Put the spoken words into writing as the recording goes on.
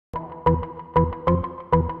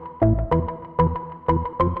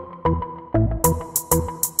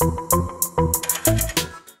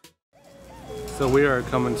So we are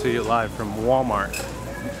coming to you live from Walmart,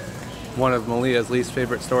 one of Melia's least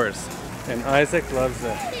favorite stores. And Isaac loves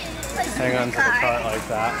to hang on to the cart like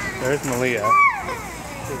that. There's Melia.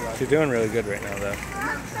 She's doing really good right now though.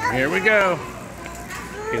 Here we go.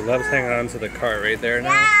 He loves hanging on to the cart right there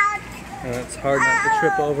now. And it's hard not to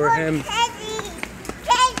trip over him.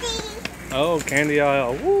 Oh, candy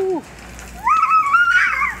aisle. Woo!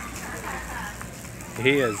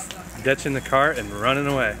 He is ditching the cart and running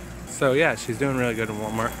away. So yeah, she's doing really good in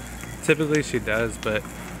Walmart. Typically she does, but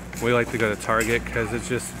we like to go to Target because it's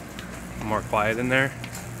just more quiet in there.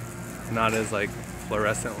 Not as like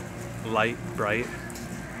fluorescent light bright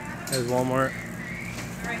as Walmart.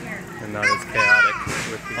 Right here. And not as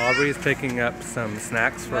chaotic. Aubrey's picking up some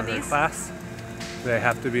snacks for her class. They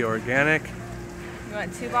have to be organic. You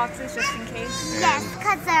want 2 boxes just in case? Yes,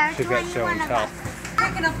 because there are She's got show and tell.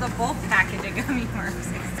 Picking up the bulk package of gummy worms.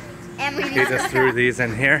 He just threw these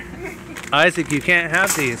in here. Isaac, you can't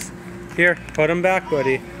have these. Here, put them back,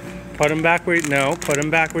 buddy. Put them back where you, no, put them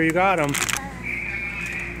back where you got them.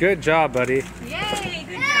 Good job, buddy. Yay,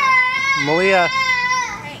 good job. Melia,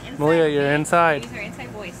 Hey, Melia, you're inside. Use our inside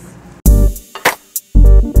voice.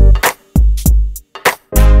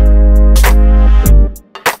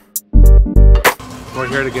 We're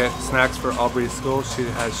here to get snacks for Aubrey's school. She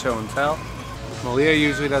has show and tell. Melia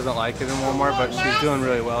usually doesn't like it in Walmart, but she's doing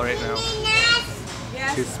really well right now.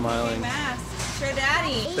 Yes, She's smiling. Sure,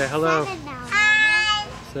 Daddy. Say hello. Hi.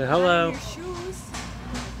 Say hello. Your shoes.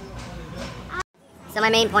 So my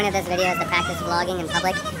main point of this video is to practice vlogging in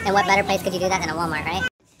public, and what better place could you do that than a Walmart, right?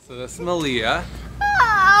 So this is Melia,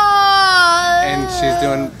 and she's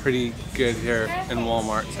doing pretty good here in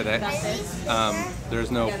Walmart today. There's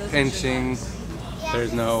no pinching,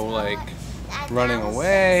 there's no like running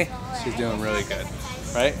away. She's doing really good,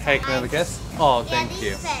 right? Hey, can I have a kiss? Oh, thank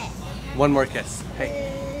you. One more kiss.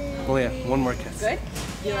 Hey, Melia, one more kiss. Good?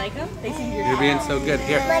 You like them? They seem You're being so good.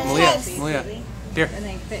 Here, Melia, here. And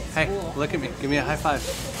they fit Hey, school. look at me. Give me a high five.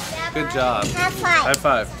 Good job. High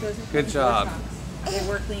five. Good job. They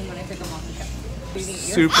were clean when I took them off the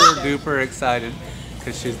shelf. Super duper excited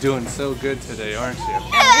because she's doing so good today, aren't you?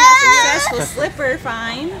 Successful slipper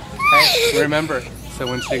find. Hey, remember, so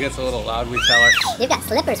when she gets a little loud, we tell her. You've got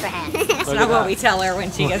slippers for hands. That's Look not at what that. we tell her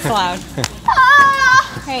when she gets loud.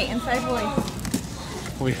 Hey, inside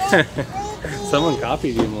voice. Someone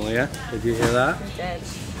copied you, Melia. Did you hear that? Dead.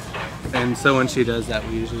 And so when she does that,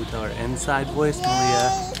 we usually tell her inside voice,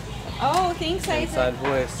 Melia. Oh, thanks, Isaac. Inside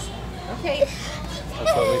voice. Okay.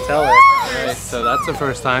 That's what we tell her. Right? So that's the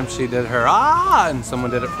first time she did her and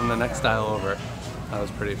someone did it from the next aisle over. That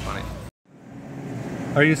was pretty funny.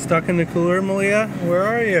 Are you stuck in the cooler, Melia? Where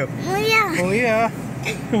are you? Melia,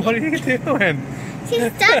 what are you doing?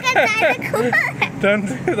 She's stuck inside the cooler. Don't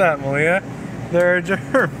do that, Melia. There are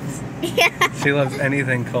germs. Yeah. She loves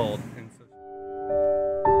anything cold.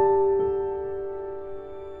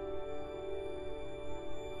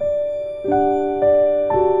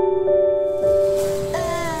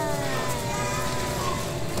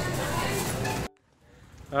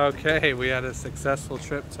 Okay, we had a successful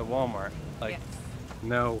trip to Walmart. Like,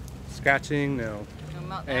 no scratching, no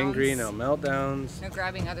meltdowns. angry, no meltdowns, No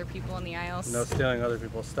grabbing other people in the aisles. no stealing other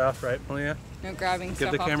people's stuff, right, Melia? No grabbing stuff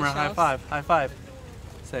Give the off camera a the high shelves. five. High five.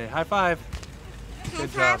 Say high five.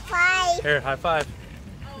 Good job. Bye. Here, high five.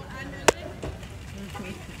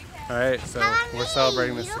 All right, so we're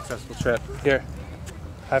celebrating this successful trip. Here,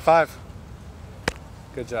 high five.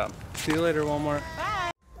 Good job. See you later, Walmart.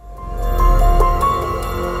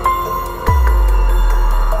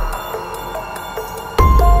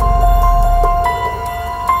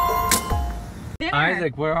 Dinner.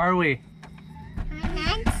 Isaac, where are we?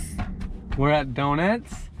 We're at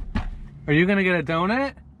Donuts. Are you gonna get a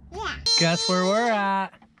donut? Yeah. Guess where we're at?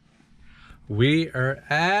 We are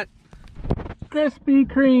at Krispy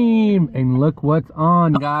Kreme. And look what's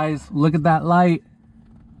on, guys. Look at that light.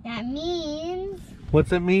 That means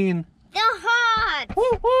What's it mean? the hot.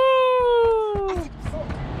 Woo-hoo!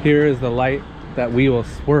 Here is the light that we will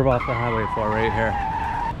swerve off the highway for right here.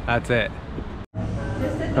 That's it.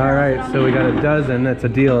 All right, so we got a dozen. It's a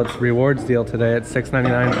deal. It's a rewards deal today. It's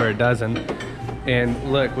 $6.99 for a dozen.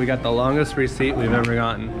 And look, we got the longest receipt we've ever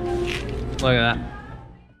gotten. Look at that.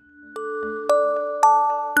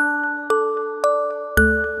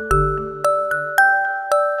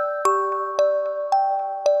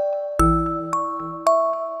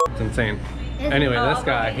 It's insane. Anyway, this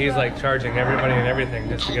guy, he's like charging everybody and everything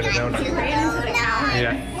just to get a donut.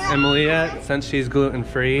 Yeah. And Melia, since she's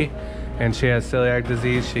gluten-free and she has celiac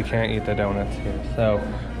disease, she can't eat the donuts here. So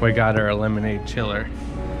we got her a lemonade chiller.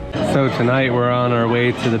 So tonight we're on our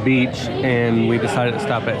way to the beach and we decided to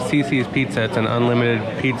stop at CiCi's Pizza. It's an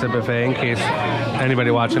unlimited pizza buffet in case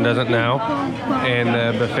anybody watching doesn't know. And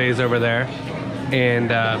the buffet's over there.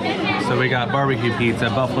 And so we got barbecue pizza,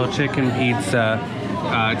 buffalo chicken pizza,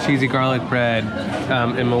 cheesy garlic bread.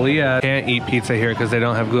 And Melia can't eat pizza here because they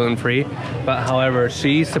don't have gluten-free. But however,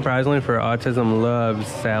 she surprisingly for autism loves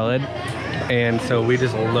salad. And so we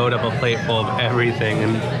just load up a plate full of everything.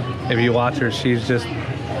 And if you watch her, she's just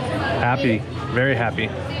happy, very happy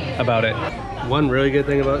about it. One really good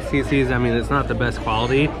thing about CiCi's, I mean, it's not the best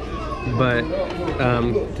quality, but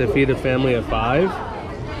to feed a family of 5,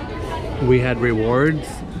 we had rewards,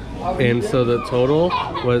 and so the total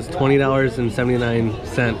was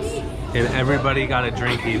 $20.79, and everybody got a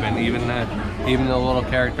drink. Even the little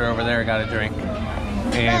character over there got a drink.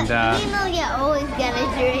 And Melia always got a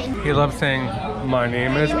drink. he loves saying, "My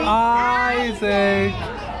name is Isaac."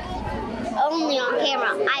 Only on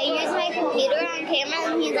camera. I use my computer on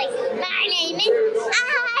camera and he's like, my name is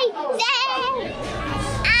Isaac!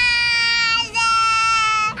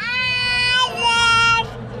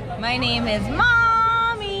 Isaac! My name is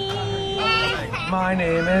Mommy. My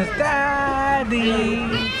name is Daddy.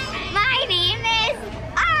 My name is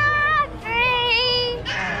Aubrey!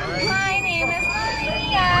 My name is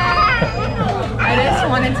Melia. I just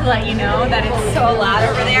wanted to let you know that it's so loud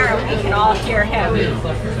over there and we can all hear him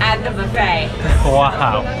at the buffet.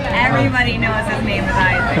 Wow. Everybody knows his name is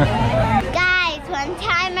Isaac. Guys, one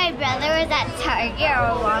time my brother was at Target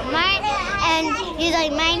or Walmart and he's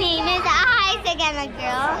like, my name is Isaac, and a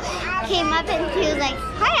girl came up and she was like,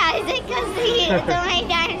 hi Isaac, because so many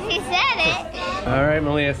times he said it. All right,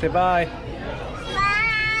 Melia, say bye.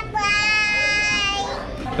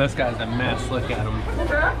 Bye-bye. This guy's a mess. Look at him.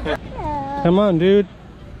 Come on, dude.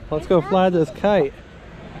 Let's go fly this kite.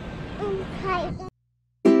 Okay.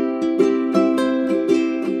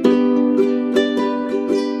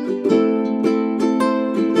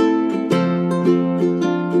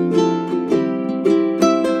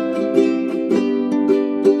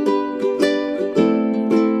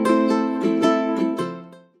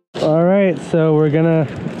 All right, so we're gonna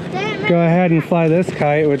go ahead and fly this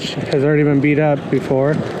kite, which has already been beat up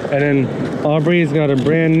before. And then Aubrey's got a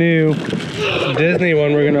brand new Disney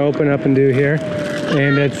one we're gonna open up and do here.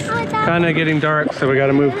 And it's kind of getting dark, so we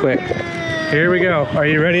gotta move quick. Here we go. Are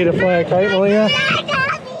you ready to fly a kite, Melia?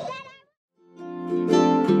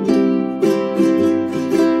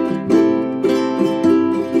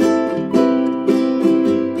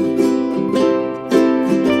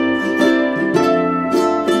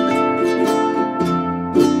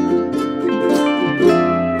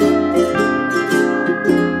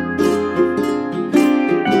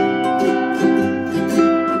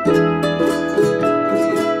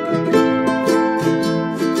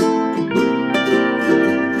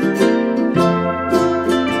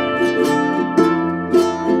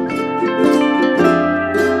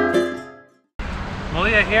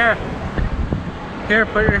 Melia, here. Here,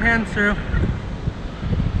 put your hands through.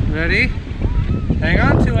 Ready? Hang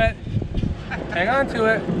on to it. Hang on to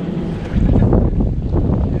it.